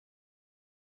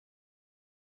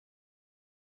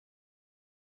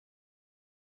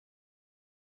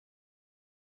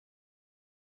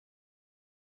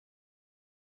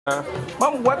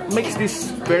Ma'am, what makes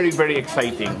this very, very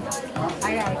exciting?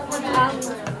 Alright.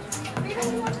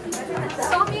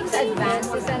 Solmux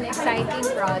Advance is an exciting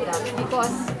product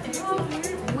because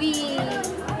we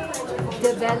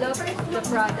developed the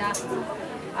product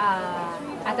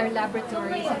at our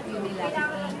laboratories at Unilab,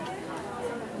 Engr.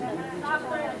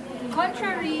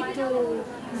 Contrary to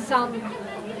some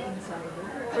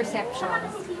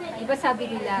perceptions, iba sabi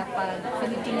nila pag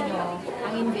Filipino,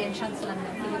 ang inventions lang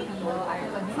ng Filipino are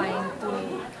confined to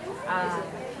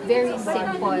very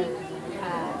simple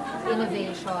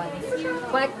innovations.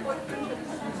 But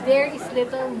there is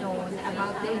little known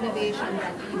about the innovation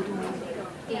that we do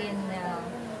in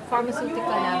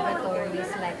pharmaceutical laboratories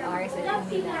like ours at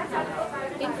Unilab.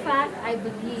 In fact, I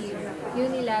believe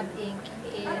Unilab Inc.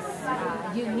 is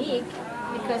unique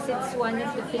because it's one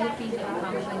of the Filipino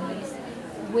companies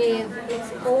with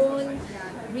its own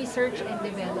research and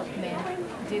development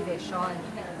division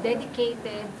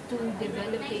dedicated to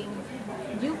developing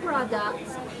new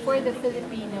products for the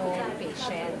Filipino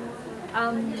patient.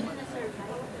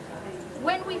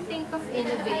 When we think of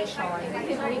innovation,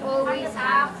 we always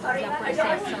have the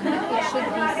perception that it should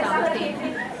be something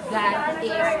that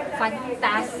is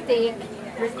fantastic,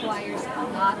 requires a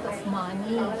lot of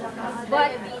money.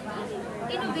 But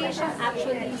innovation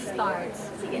actually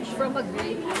starts from a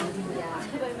great idea.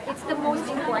 It's the most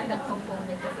important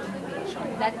component of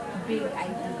innovation, that big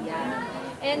idea.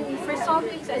 And for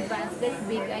Solmux Advance, that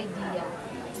big idea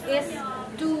is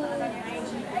to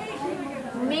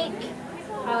make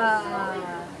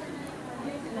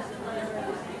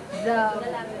the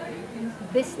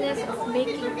business of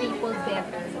making people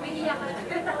better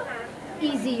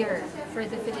easier for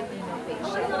the Filipino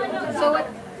patient. So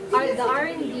the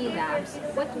R&D labs,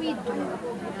 what we do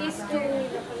is to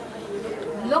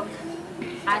look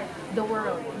at the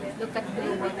world, look at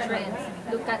global trends,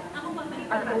 look at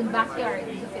our own backyard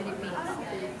in the Philippines.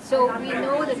 So we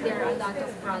know that there are a lot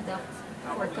of products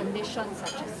for conditions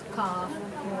such as cough,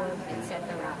 cold, etc.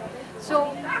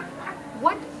 So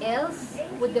what else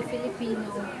would the Filipino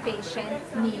patient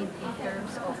need in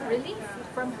terms of relief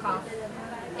from cough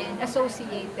and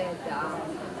associated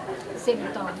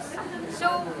symptoms?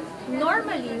 So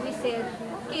normally we said,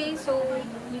 okay, so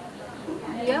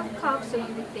you have cough, so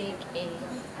you would take a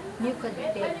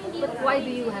mucolytic. But why do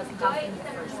you have cough in the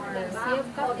first place? You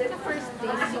have cough in the first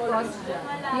place because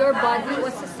your body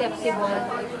was susceptible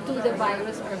to the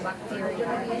virus or bacteria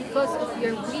because of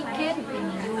your weakened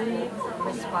immune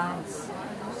response.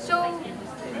 So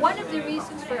one of the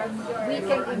reasons for a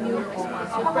weakened immune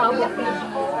response would probably be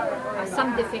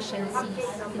some deficiencies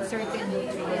in certain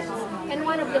nutrients. And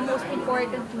one of the most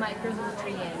important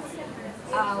micronutrients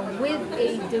with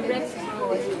a direct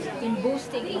role in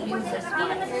boosting immune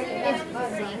response is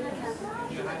zinc.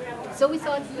 So we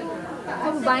thought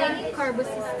combining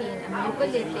carbocisteine, a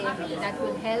mucolytic that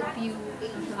will help you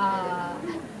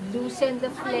loosen the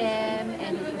phlegm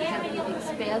and it will help you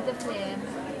expel the phlegm,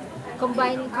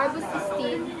 combining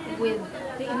carbocisteine with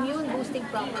the immune boosting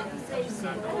properties of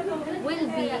zinc will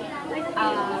be a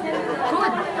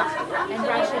good and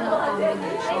rational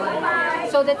combination,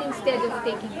 so that instead of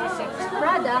taking two separate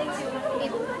products,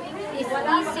 it is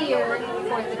easier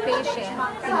for the patient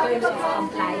in terms of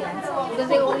compliance because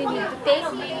they only need to take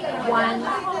one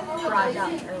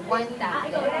product or one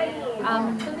tablet.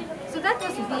 So that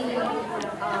was the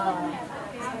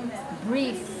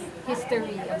brief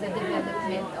history of the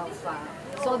development of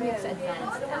Solmux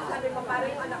Advance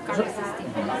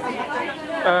Carbocisteine.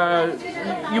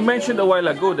 You mentioned a while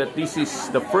ago that this is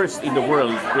the first in the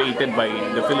world created by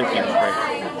the Philippines,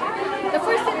 right? The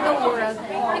first in the world,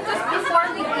 because before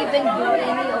we even do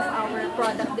any of our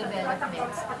product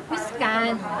developments, we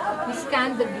scan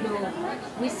the globe,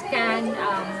 we scan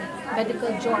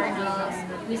medical journals,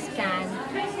 we scan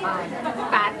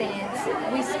patents,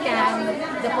 we scan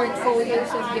the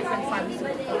portfolios of different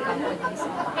pharmaceutical companies,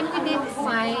 and we didn't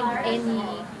find any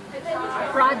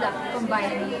product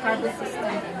combining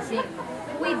carbocisteine and zinc.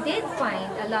 We did find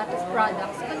a lot of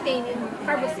products containing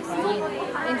carbocisteine.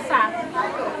 In fact,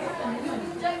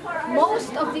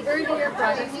 most of the earlier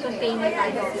products containing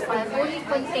carbocisteine only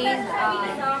contained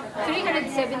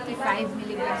 375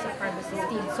 milligrams of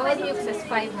carbocisteine. So Solmux has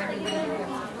 500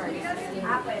 milligrams of carbocisteine.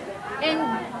 And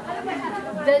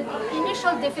the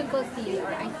initial difficulty, or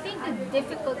I think the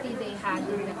difficulty they had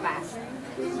in the past,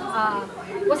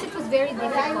 was it was very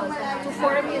difficult to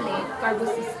formulate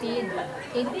carbocisteine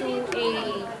into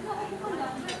a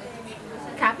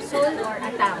capsule or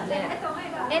a tablet.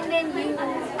 And then you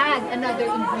add another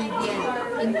ingredient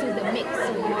into the mix,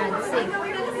 so you add zinc.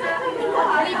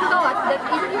 we thought that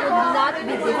it would not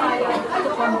be difficult to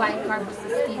combine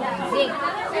carbocisteine and zinc.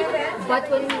 But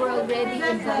when we were already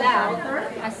in the lab,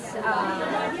 as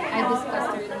I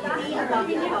discussed earlier,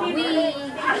 we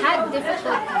had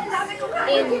difficulties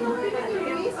in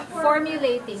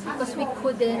formulating because we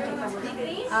couldn't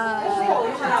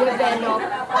develop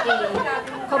a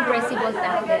compressible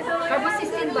tablet.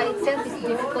 Carbocisteine by itself is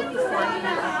difficult to formulate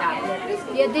a tablet.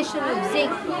 The addition of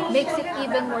zinc makes it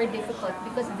even more difficult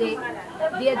because the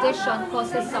addition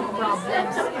causes some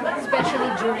problems,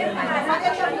 especially during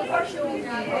manufacturing.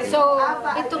 So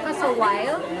it took us a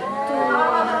while to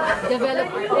develop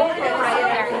our own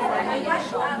proprietary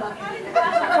formulation,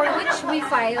 for which we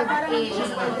filed a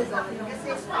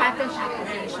patent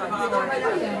application for.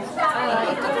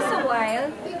 It took us a while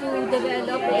to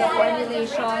develop a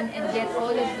formulation and get all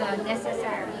of the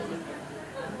necessary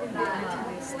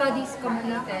studies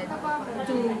completed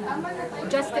to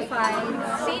justify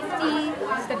safety,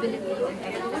 stability, and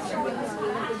efficacy.